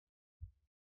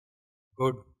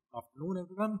Good afternoon,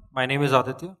 everyone. My name is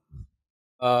Aditya.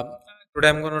 Uh, Today,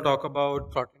 I'm going to talk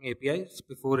about throttling APIs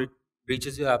before it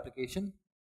reaches your application.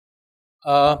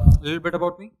 A little bit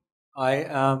about me.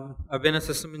 I've been a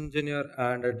system engineer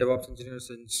and a DevOps engineer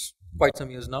since quite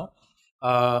some years now.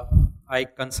 Uh, I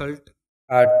consult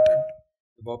at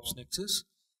DevOps Nexus,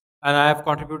 and I have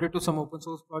contributed to some open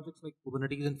source projects like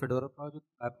Kubernetes and Fedora Project.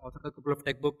 I've authored a couple of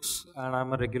tech books, and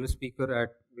I'm a regular speaker at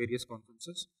various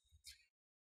conferences.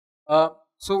 Uh,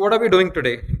 so what are we doing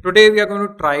today? Today we are going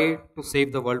to try to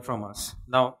save the world from us.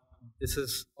 Now, this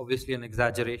is obviously an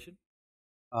exaggeration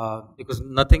because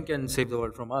nothing can save the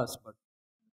world from us. But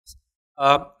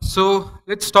so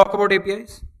let's talk about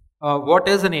APIs. What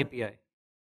is an API?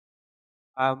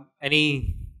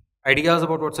 Any ideas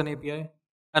about what's an API?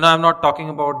 And I'm not talking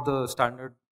about the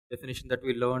standard definition that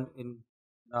we learned in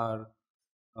our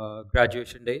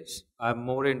graduation days. I'm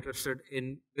more interested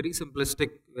in very simplistic,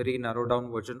 very narrow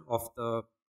down version of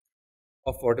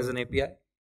what is an API.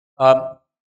 Um,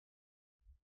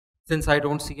 since I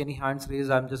don't see any hands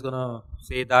raised, I'm just gonna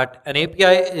say that an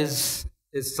API is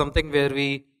something where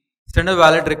we send a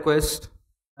valid request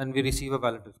and we receive a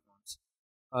valid response.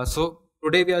 So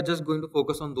today we are just going to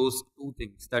focus on those two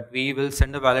things, that we will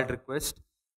send a valid request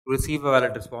to receive a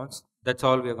valid response. That's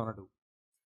all we are gonna do.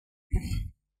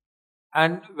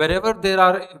 And whenever there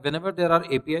are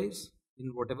APIs in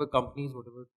whatever companies,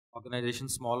 whatever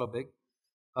organizations, small or big,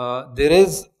 there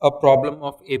is a problem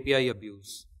of API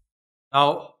abuse.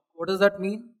 Now, what does that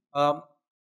mean?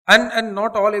 And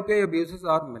not all API abuses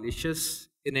are malicious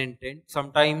in intent.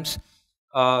 Sometimes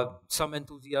some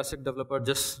enthusiastic developer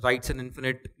just writes an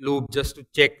infinite loop just to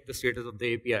check the status of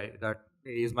the API, that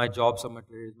hey, is my job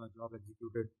submitted, is my job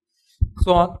executed,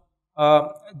 so on.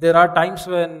 There are times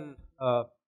when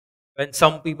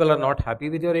some people are not happy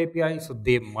with your API, so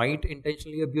they might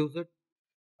intentionally abuse it.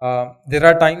 There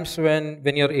are times when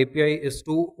your API is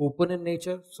too open in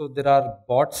nature, so there are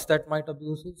bots that might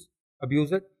abuse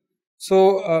it.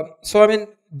 So I mean,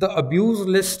 the abuse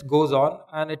list goes on,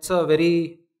 and it's a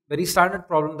very standard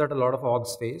problem that a lot of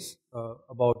orgs face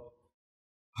about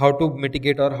how to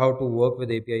mitigate or how to work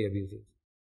with API abuses.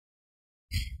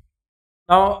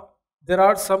 Now, there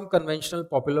are some conventional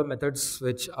popular methods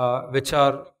which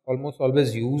are almost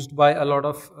always used by a lot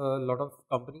of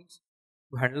companies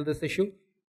to handle this issue.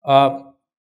 A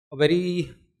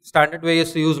very standard way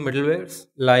is to use middlewares,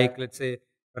 like let's say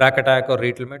rack attack or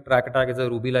rate limit. Rack attack is a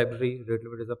Ruby library, rate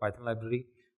limit is a Python library,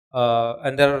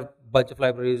 and there are a bunch of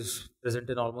libraries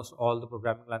present in almost all the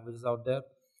programming languages out there.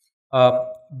 Um,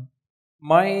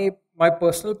 my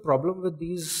personal problem with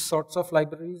these sorts of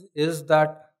libraries is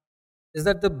that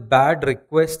the bad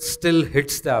request still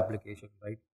hits the application,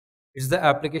 right? It's the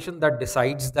application that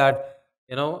decides that,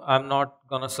 I'm not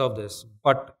gonna serve this,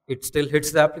 but it still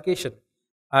hits the application.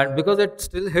 And because it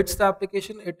still hits the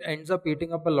application, it ends up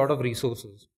eating up a lot of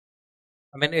resources.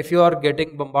 I mean, if you are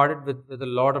getting bombarded with a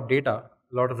lot of data,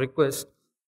 a lot of requests,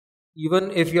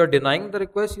 even if you're denying the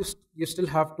request, you still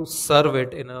have to serve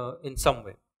it in some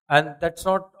way. And that's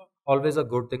not always a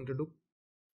good thing to do.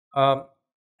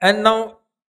 And now,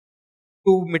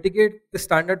 to mitigate the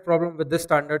standard problem with this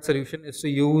standard solution is to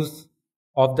use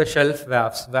off-the-shelf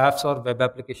WAFs or web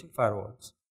application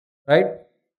firewalls, right?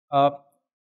 Uh,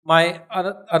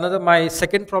 my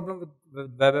second problem with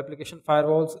web application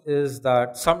firewalls is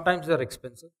that sometimes they're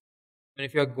expensive, and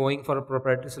if you're going for a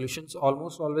proprietary solutions,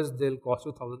 almost always they'll cost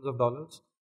you thousands of dollars.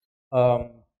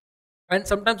 Um, and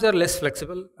sometimes they're less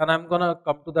flexible, and I'm gonna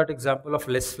come to that example of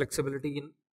less flexibility in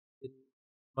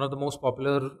one of the most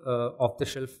popular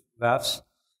off-the-shelf WAFs.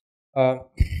 Uh,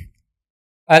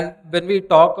 and when we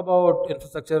talk about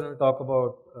infrastructure, when we talk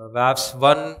about WAFs,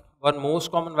 one most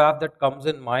common WAF that comes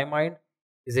in my mind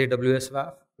is AWS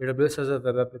WAF. AWS has a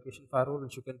web application firewall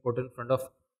which you can put in front of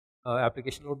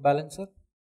application load balancer.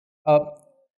 Uh,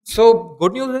 so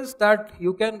good news is that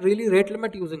you can really rate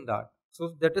limit using that.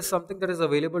 So that is something that is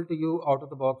available to you out of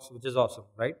the box, which is awesome,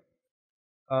 right?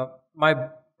 My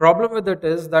problem with it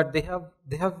is that they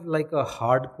have like a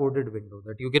hard coded window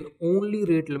that you can only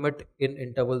rate limit in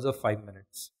intervals of 5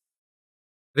 minutes,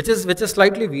 which is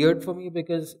slightly weird for me,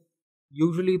 because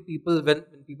usually when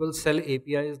people sell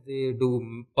APIs, they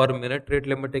do per minute rate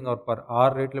limiting or per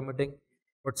hour rate limiting,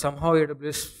 but somehow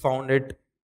AWS found it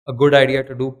a good idea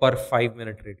to do per 5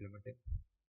 minute rate limiting.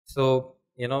 So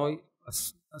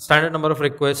a standard number of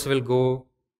requests will go,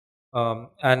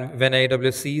 and when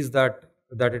AWS sees that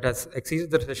it has exceeded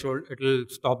the threshold, it will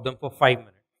stop them for 5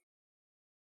 minutes.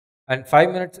 And 5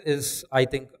 minutes is, I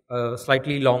think, a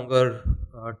slightly longer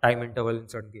time interval in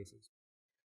certain cases.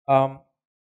 Um,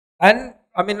 and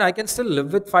I mean, I can still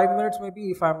live with 5 minutes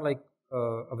maybe if I'm like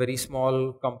a very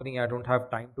small company. I don't have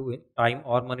time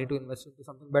or money to invest into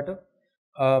something better.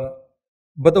 Um,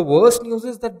 but the worst news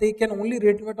is that they can only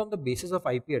rate limit on the basis of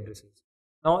IP addresses.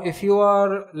 Now, if you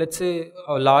are, let's say,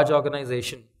 a large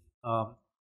organization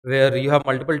where you have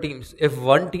multiple teams, if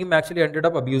one team actually ended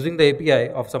up abusing the API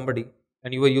of somebody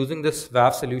and you were using this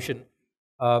WAF solution,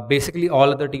 basically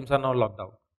all other teams are now locked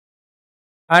out.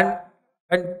 And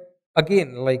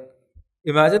again, like,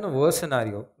 imagine a worse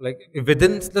scenario. Like,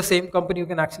 within the same company, you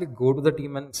can actually go to the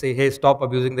team and say, hey, stop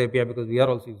abusing the API because we are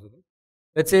also using it.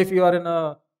 Let's say if you are in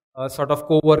a sort of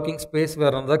co-working space where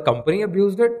another company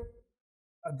abused it,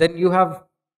 then you have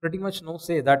pretty much no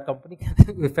say. That company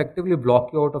can effectively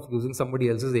block you out of using somebody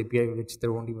else's API, which they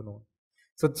won't even own.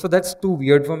 So that's too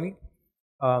weird for me.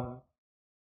 Um,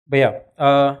 but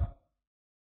yeah.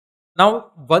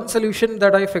 Now, one solution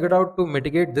that I figured out to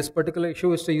mitigate this particular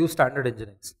issue is to use standard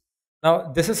Nginx.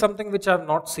 Now, this is something which I've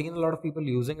not seen a lot of people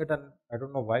using it, and I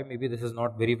don't know why. Maybe this is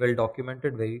not very well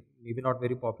documented, maybe not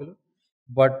very popular.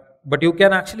 But you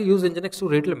can actually use Nginx to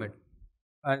rate limit,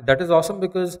 and that is awesome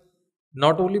because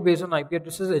not only based on IP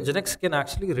addresses, Nginx can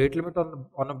actually rate limit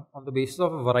on the basis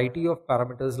of a variety of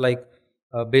parameters like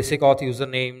basic auth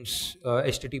usernames,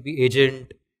 HTTP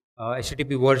agent,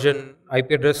 HTTP version,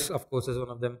 IP address, of course, is one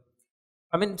of them.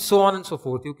 I mean, so on and so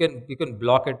forth. You can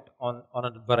block it on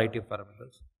a variety of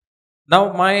parameters.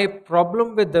 Now, my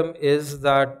problem with them is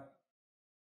that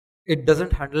it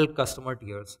doesn't handle customer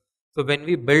tiers. So when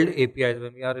we build APIs,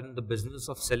 when we are in the business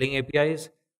of selling APIs,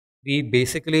 we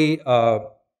basically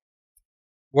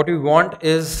what we want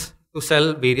is to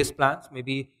sell various plans.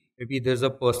 Maybe there's a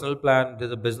personal plan,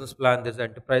 there's a business plan, there's an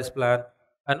enterprise plan,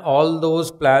 and all those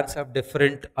plans have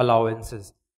different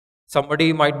allowances.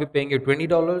 Somebody might be paying you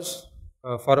 $20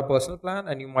 for a personal plan,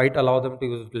 and you might allow them to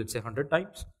use it, let's say, 100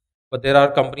 times. But there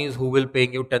are companies who will pay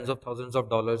you tens of thousands of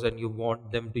dollars, and you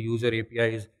want them to use your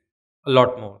APIs a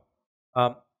lot more.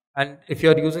 And if you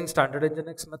are using standard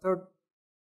Nginx method,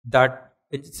 that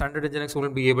standard Nginx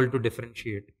won't be able to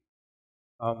differentiate.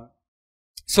 Um,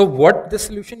 so what this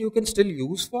solution you can still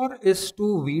use for is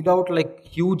to weed out like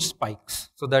huge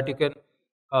spikes, so that you can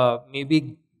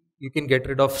maybe you can get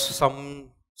rid of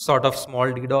some sort of small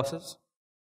DDoSes,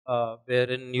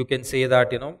 wherein you can say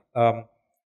that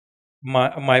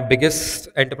my biggest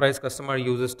enterprise customer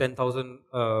uses 10,000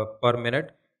 per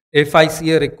minute. If I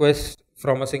see a request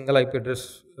from a single IP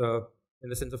address in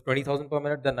the sense of 20,000 per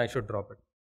minute, then I should drop it.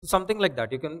 So something like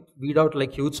that. You can weed out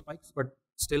like huge spikes, but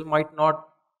still might not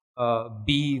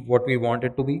be what we want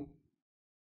it to be.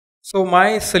 So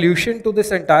my solution to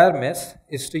this entire mess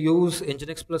is to use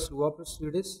Nginx plus Lua plus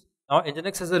Redis. Now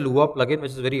Nginx has a Lua plugin,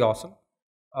 which is very awesome.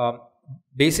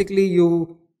 Basically,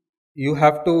 you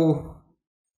have to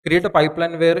create a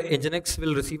pipeline where Nginx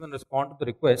will receive and respond to the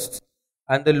requests,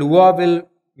 and the Lua will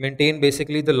maintain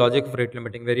basically the logic of rate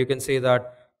limiting, where you can say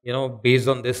that based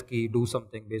on this key do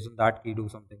something, based on that key do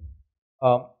something.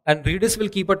 And Redis will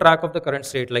keep a track of the current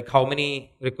state, like how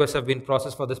many requests have been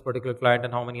processed for this particular client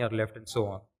and how many are left and so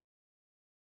on.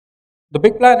 The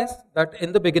big plan is that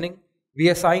in the beginning, we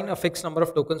assign a fixed number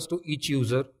of tokens to each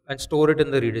user and store it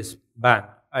in the Redis bank.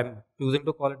 I'm choosing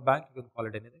to call it bank, you can call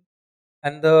it anything.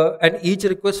 And each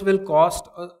request will cost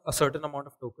a certain amount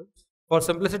of tokens. For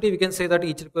simplicity, we can say that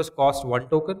each request costs 1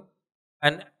 token.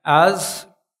 And as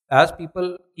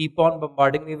people keep on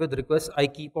bombarding me with requests, I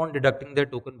keep on deducting their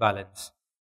token balance.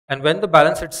 And when the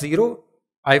balance hits 0,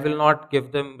 I will not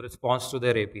give them response to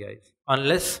their APIs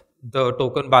unless the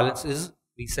token balance is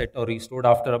reset or restored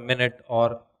after a minute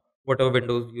or whatever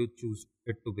windows you choose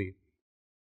it to be.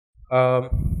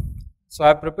 So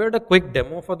I prepared a quick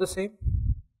demo for the same.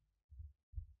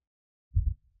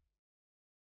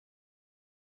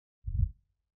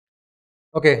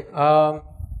 Okay.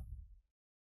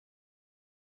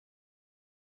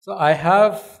 So I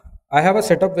have a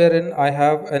setup wherein I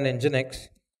have an Nginx.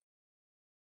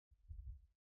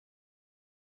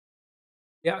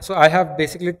 Yeah, so I have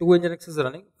basically 2 Nginxes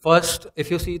running. First, if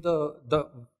you see the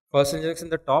first Nginx in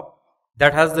the top,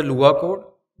 that has the Lua code.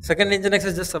 Second Nginx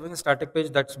is just serving a static page.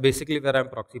 That's basically where I'm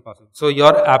proxy passing. So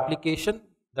your application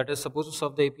that is supposed to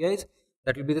serve the APIs,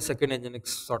 that will be the second Nginx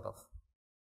sort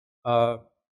of.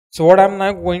 So what I'm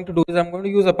now going to do is I'm going to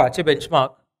use Apache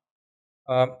benchmark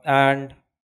and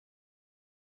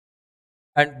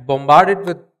bombard it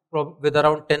with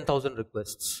around 10,000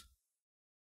 requests.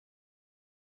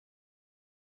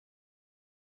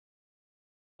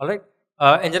 All right.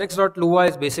 Nginx.lua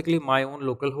is basically my own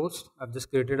local host. I've just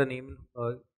created a name.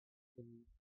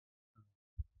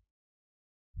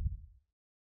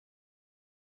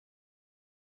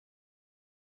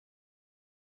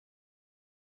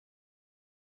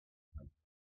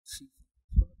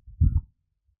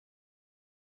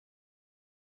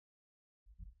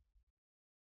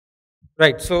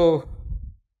 Right. So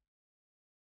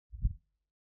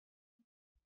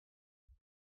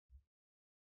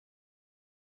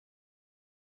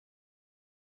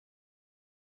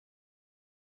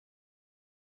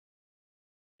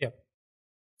yeah.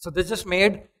 So this just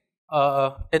made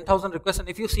 10,000 requests, and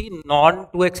if you see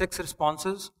non-2xx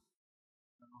responses,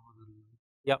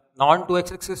 yeah,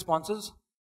 non-2xx responses.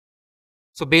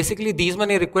 So basically, these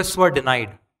many requests were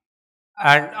denied,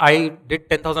 and I did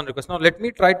 10,000 requests. Now let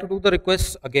me try to do the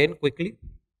requests again quickly.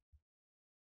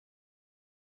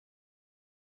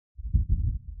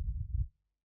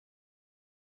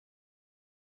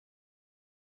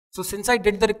 So since I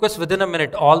did the request within a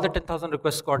minute, all the 10,000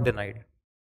 requests got denied.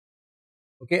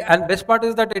 Okay, and best part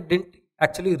is that it didn't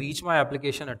actually reach my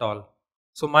application at all.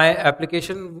 So my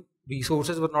application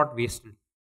resources were not wasted.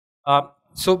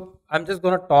 So I'm just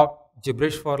gonna talk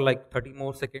gibberish for like 30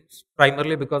 more seconds,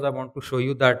 primarily because I want to show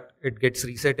you that it gets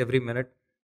reset every minute,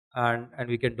 and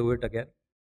we can do it again.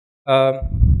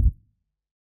 Um,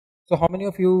 so how many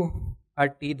of you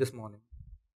had tea this morning?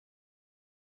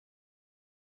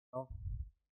 No?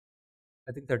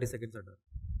 I think 30 seconds are done.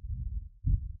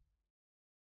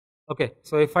 Okay,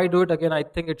 so if I do it again, I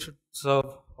think it should serve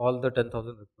all the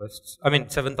 10,000 requests. I mean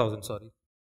 7,000, sorry.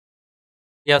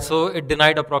 Yeah, so it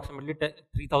denied approximately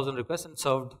 3,000 requests and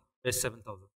served just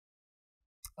 7,000.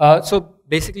 So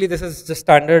basically, this is just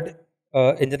standard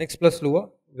Nginx plus Lua,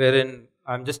 wherein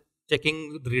I'm just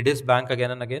checking Redis bank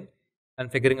again and again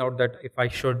and figuring out that if I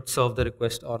should serve the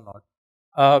request or not.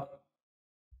 Uh,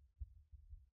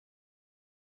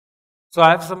 so I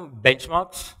have some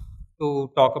benchmarks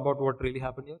to talk about what really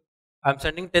happened here. I'm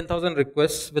sending 10,000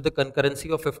 requests with a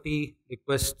concurrency of 50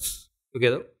 requests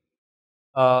together.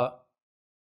 Uh,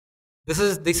 this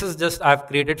is just I've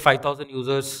created 5,000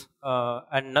 users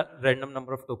and random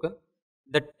number of token.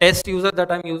 The test user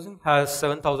that I'm using has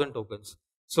 7,000 tokens.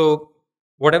 So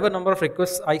whatever number of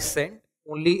requests I send,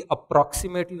 only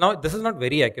approximately, now this is not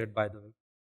very accurate by the way.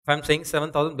 If I'm saying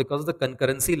 7,000 because of the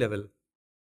concurrency level,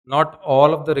 not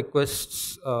all of the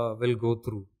requests will go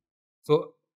through.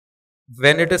 So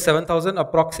when it is 7,000,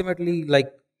 approximately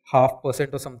like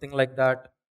 0.5% or something like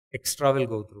that extra will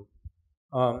go through.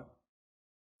 Um,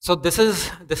 so this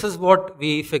is what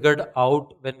we figured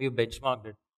out when we benchmarked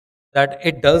it, that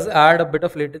it does add a bit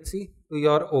of latency to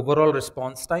your overall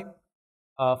response time.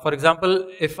 For example,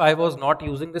 if I was not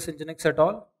using this Nginx at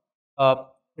all,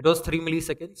 it was 3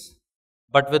 milliseconds,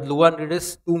 but with Lua and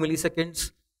Redis, 2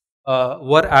 milliseconds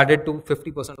were added to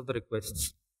 50% of the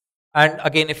requests. And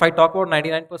again, if I talk about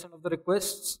 99% of the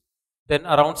requests, then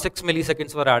around 6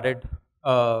 milliseconds were added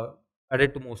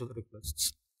to most of the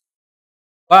requests.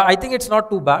 But I think it's not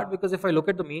too bad because if I look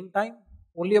at the mean time,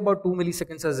 only about 2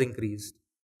 milliseconds has increased.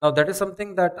 Now that is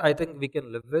something that I think we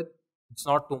can live with. It's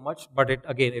not too much, but it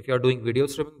again, if you're doing video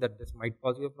streaming, that this might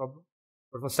cause you a problem.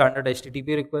 But for standard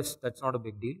HTTP requests, that's not a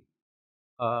big deal.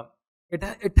 Uh,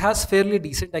 it has fairly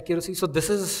decent accuracy. So this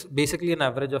is basically an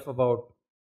average of about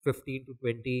 15 to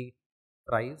 20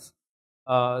 tries.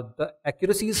 The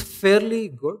accuracy is fairly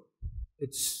good.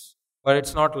 But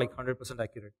it's not like 100%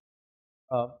 accurate.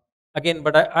 Uh, Again,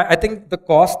 but I think the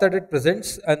cost that it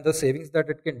presents and the savings that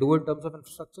it can do in terms of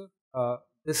infrastructure,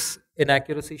 this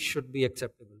inaccuracy should be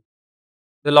acceptable.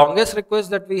 The longest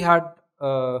request that we had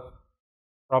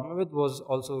problem with was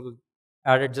also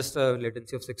added just a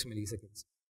latency of 6 milliseconds.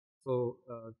 So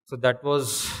that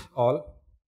was all.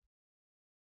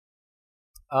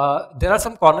 There are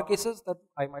some corner cases that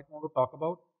I might want to talk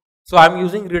about. So I'm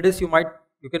using Redis.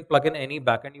 You can plug in any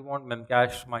backend you want: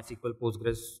 Memcache, MySQL,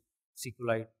 Postgres,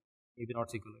 SQLite, maybe not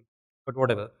SQLite, but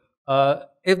whatever.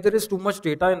 If there is too much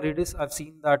data in Redis, I've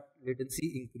seen that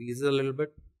latency increases a little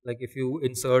bit. Like if you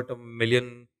insert a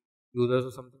million users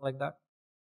or something like that.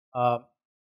 Uh,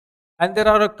 and there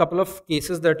are a couple of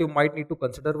cases that you might need to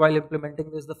consider while implementing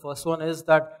this. The first one is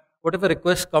that whatever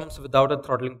request comes without a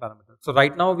throttling parameter. So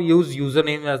right now we use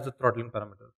username as the throttling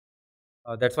parameter.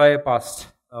 That's why I passed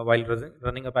while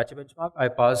running Apache benchmark. I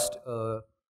passed the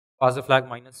flag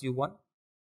minus U1.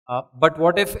 But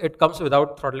what if it comes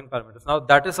without throttling parameters? Now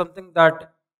that is something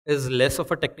that is less of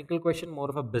a technical question, more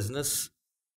of a business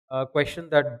question.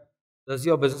 That does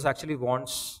your business actually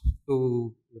wants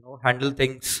to handle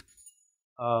things?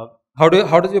 How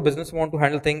does your business want to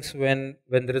handle things when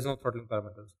there is no throttling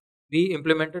parameters? We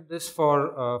implemented this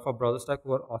for BrowserStack,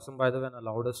 who are awesome by the way and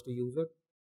allowed us to use it.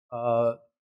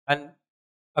 And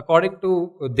according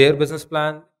to their business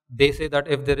plan, they say that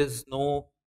if there is no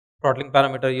throttling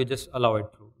parameter, you just allow it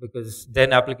through, because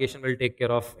then application will take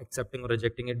care of accepting or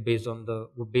rejecting it based on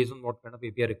what kind of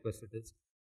API request it is.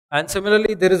 And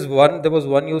similarly, there was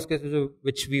one use case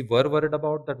which we were worried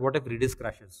about, that what if Redis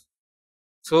crashes?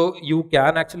 So you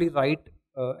can actually write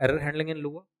error handling in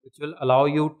Lua, which will allow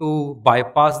you to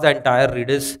bypass the entire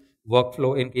Redis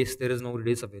workflow in case there is no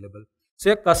Redis available. So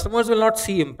your customers will not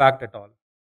see impact at all,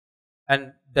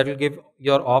 and that will give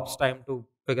your ops time to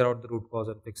figure out the root cause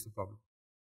and fix the problem.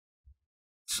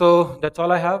 So that's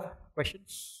all I have.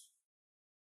 Questions?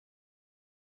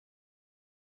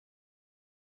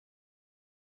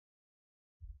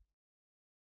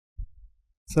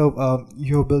 So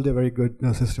you built a very good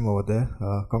system over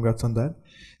there. Congrats on that.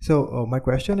 So my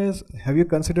question is, have you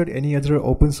considered any other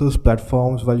open source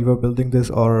platforms while you were building this,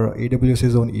 or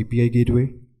AWS's own API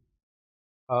gateway?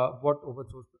 What open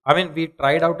source? I mean, we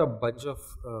tried out a bunch of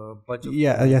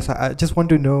Yeah, yes. I just want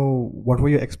to know what were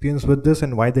your experience with this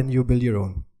and why then you build your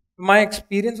own. My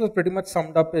experience was pretty much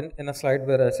summed up in a slide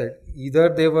where I said either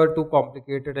they were too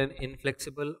complicated and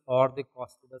inflexible or they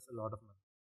costed us a lot of money.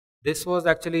 This was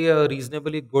actually a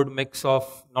reasonably good mix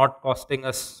of not costing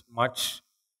us much,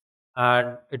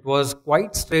 and it was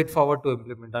quite straightforward to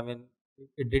implement. I mean,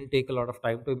 it didn't take a lot of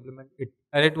time to implement it,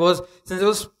 and it was, since it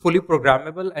was fully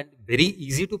programmable and very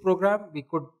easy to program, we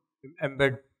could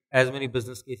embed as many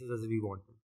business cases as we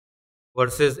wanted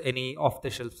versus any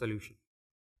off-the-shelf solution.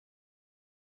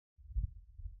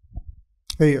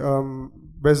 Hey,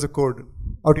 where's the code?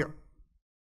 Out here.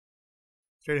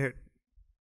 Straight ahead.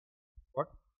 What?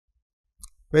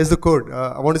 Where's the code?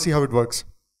 I want to see how it works.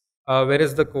 Where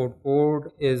is the code?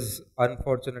 Code is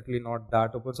unfortunately not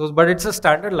that open source, but it's a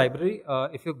standard library.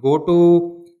 If you go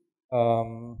to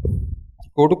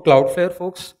Cloudflare,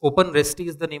 folks, OpenResty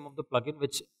is the name of the plugin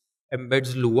which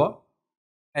embeds Lua,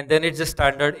 and then it's just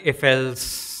standard if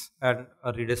else and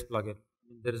a Redis plugin.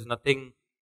 There is nothing.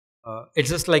 It's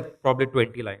just like probably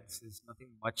 20 lines. There's nothing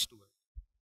much to it.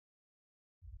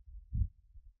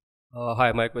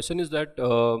 Hi, my question is that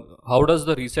how does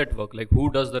the reset work? Like,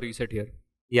 who does the reset here?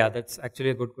 Yeah, that's actually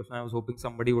a good question. I was hoping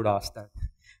somebody would ask that.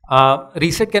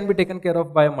 Reset can be taken care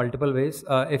of by multiple ways.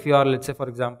 If you are, let's say, for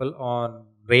example, on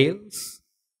Rails,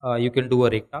 you can do a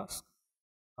rake task.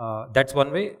 That's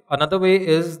one way. Another way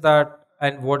is that,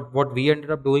 and what we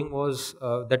ended up doing was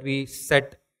that we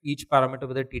set each parameter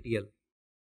with a TTL.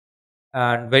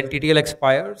 And when TTL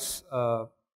expires,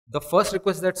 the first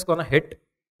request that's going to hit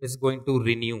is going to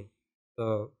renew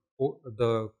the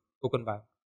token bank.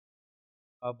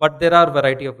 But there are a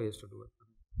variety of ways to do it.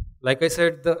 Like I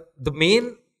said, the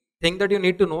main thing that you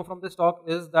need to know from this talk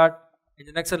is that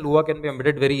Nginx and Lua can be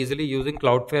embedded very easily using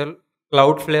Cloudflare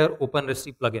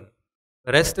OpenResty plugin.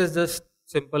 The rest is just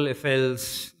simple if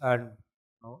else and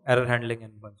error handling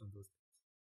and a bunch of those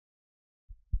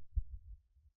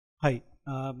Hi.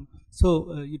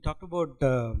 things. You talked about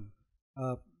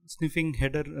sniffing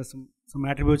header, some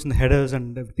attributes in the headers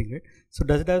and everything, right? So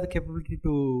does it have the capability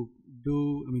to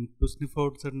to sniff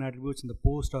out certain attributes in the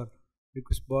post or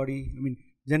request body? I mean,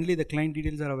 generally the client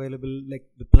details are available, like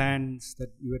the plans that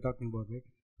you were talking about, right?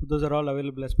 So those are all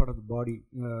available as part of the body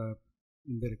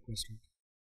in the request, right?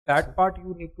 That part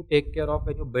you need to take care of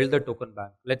when you build the token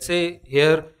bank. Let's say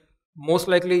here, most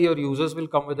likely your users will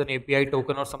come with an API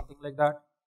token or something like that,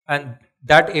 and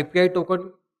that API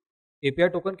token can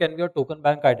be a token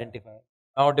bank identifier.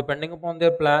 Now, depending upon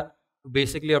their plan, you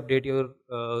basically update your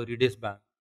Redis bank,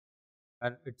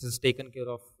 and it is taken care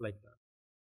of like that.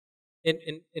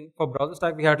 In for browser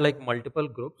stack, we had like multiple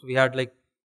groups. We had like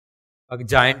a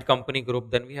giant company group,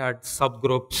 then we had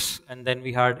subgroups, and then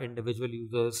we had individual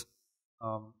users.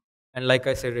 And like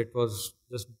I said,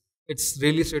 it's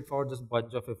really straightforward, just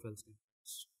bunch of if else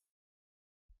statements.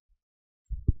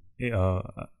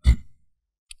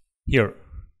 Here,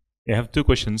 I have two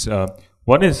questions.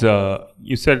 One is,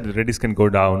 you said Redis can go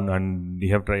down and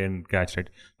you have try and catch, right?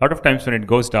 A lot of times when it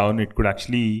goes down, it could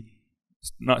actually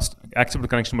not accept the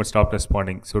connection but stop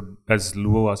responding. So does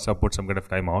Lua support some kind of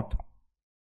timeout?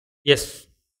 Yes.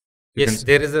 Yes,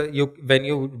 there is when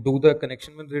you do the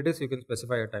connection with Redis, you can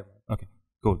specify a timeout. Okay,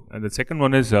 cool. And the second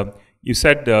one is, you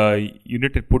said you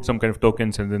need to put some kind of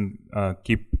tokens and then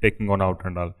keep taking one out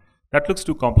and all. That looks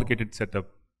too complicated setup.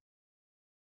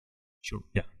 Sure,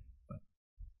 yeah.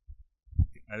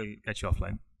 I'll catch you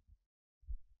offline.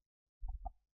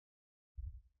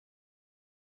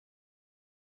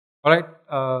 All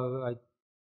right.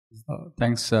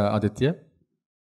 Thanks, Aditya.